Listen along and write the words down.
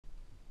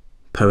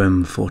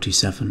Poem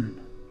 47,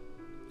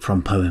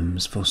 from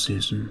Poems for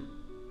Susan.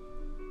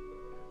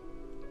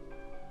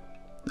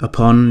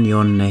 Upon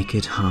your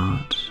naked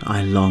heart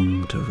I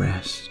long to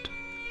rest,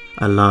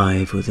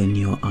 alive within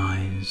your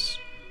eyes,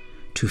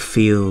 to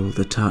feel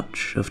the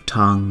touch of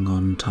tongue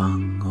on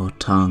tongue or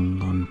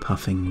tongue on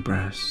puffing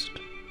breast,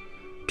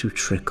 to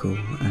trickle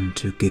and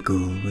to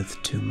giggle with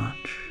too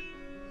much,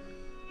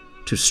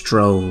 to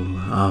stroll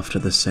after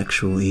the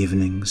sexual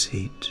evening's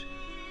heat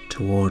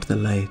toward the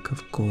lake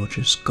of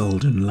gorgeous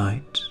golden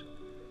light,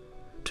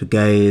 to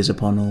gaze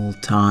upon all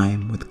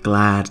time with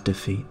glad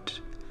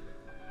defeat,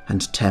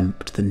 and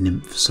tempt the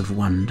nymphs of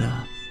wonder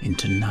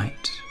into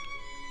night.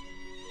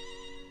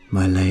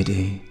 My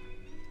lady,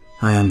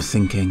 I am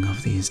thinking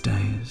of these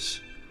days.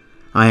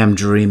 I am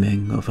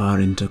dreaming of our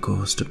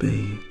intercourse to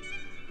be.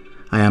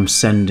 I am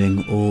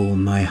sending all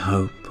my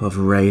hope of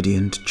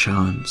radiant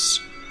chance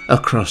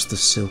across the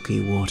silky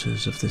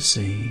waters of the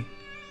sea.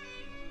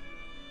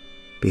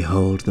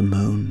 Behold the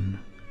moon,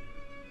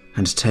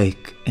 and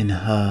take in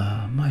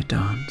her my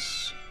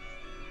dance,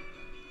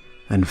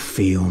 and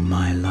feel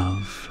my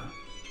love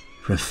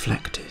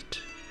reflected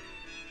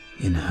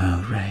in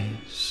her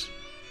rays.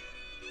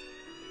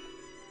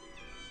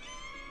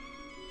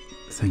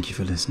 Thank you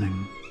for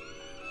listening.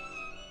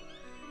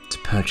 To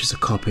purchase a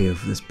copy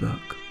of this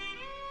book,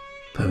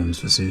 Poems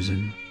for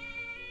Susan,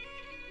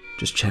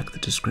 just check the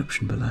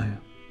description below.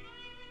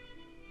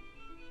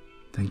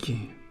 Thank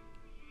you.